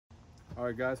All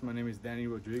right guys, my name is Danny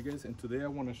Rodriguez, and today I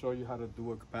want to show you how to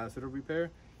do a capacitor repair.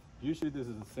 Usually this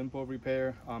is a simple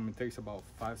repair. It takes about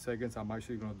 5 seconds. I'm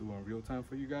actually going to do it in real time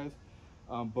for you guys.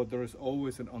 But there is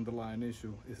always an underlying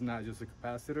issue. It's not just a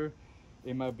capacitor.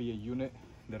 It might be a unit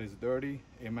that is dirty.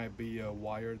 It might be a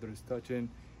wire that is touching.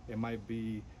 It might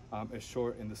be a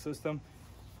short in the system.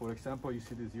 For example, you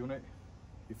see this unit.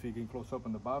 If you can close up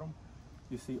on the bottom,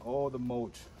 you see all the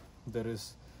mulch that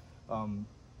is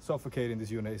suffocating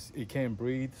this unit. It can't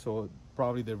breathe, so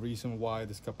probably the reason why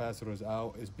this capacitor is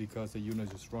out is because the unit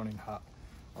is just running hot.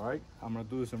 All right, I'm gonna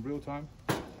do this in real time.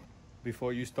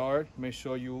 Before you start, make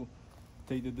sure you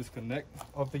take the disconnect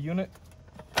of the unit,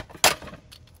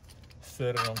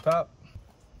 set it on top.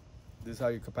 This is how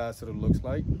your capacitor looks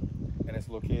like, and it's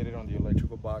located on the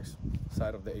electrical box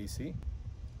side of the AC.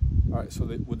 All right, so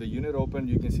with the unit open,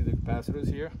 you can see the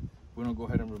capacitors here. We're gonna go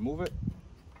ahead and remove it.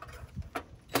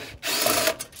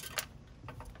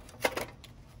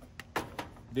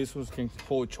 This one can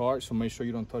hold charge, so make sure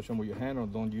you don't touch them with your hand, or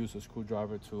don't use a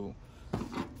screwdriver to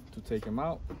take them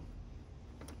out.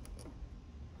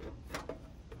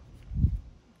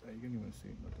 You can even see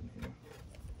nothing here.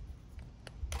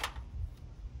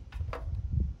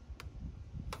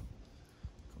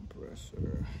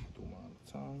 Compressor, do one at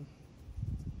a time.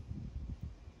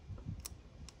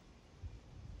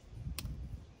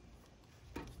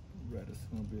 Red is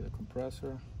going to be the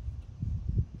compressor.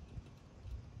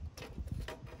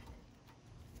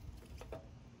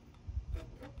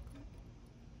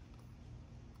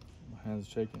 My hands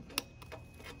shaking.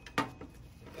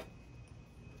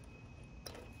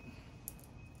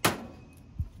 The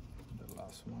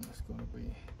last one is going to be.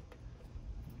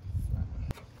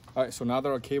 All right, so now that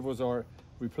our cables are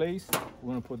replaced,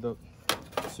 we're going to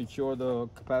secure the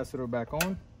capacitor back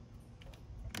on.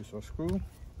 Use our screw.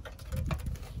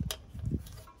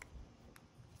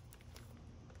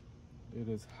 It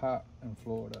is hot in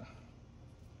Florida.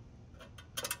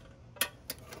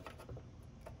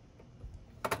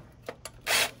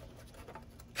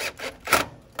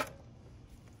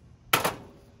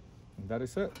 And that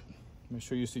is it. Make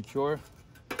sure you secure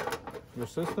your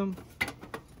system.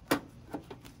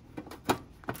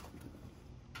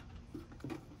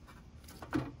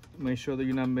 Make sure that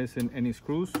you're not missing any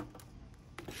screws.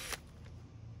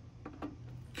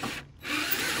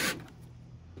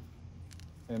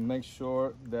 And make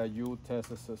sure that you test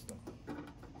the system.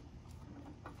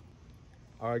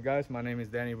 All right guys, my name is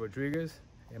Danny Rodriguez,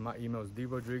 and my email is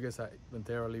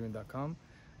drodriguez@venteraliving.com.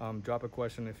 Drop a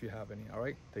question if you have any. All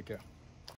right, take care.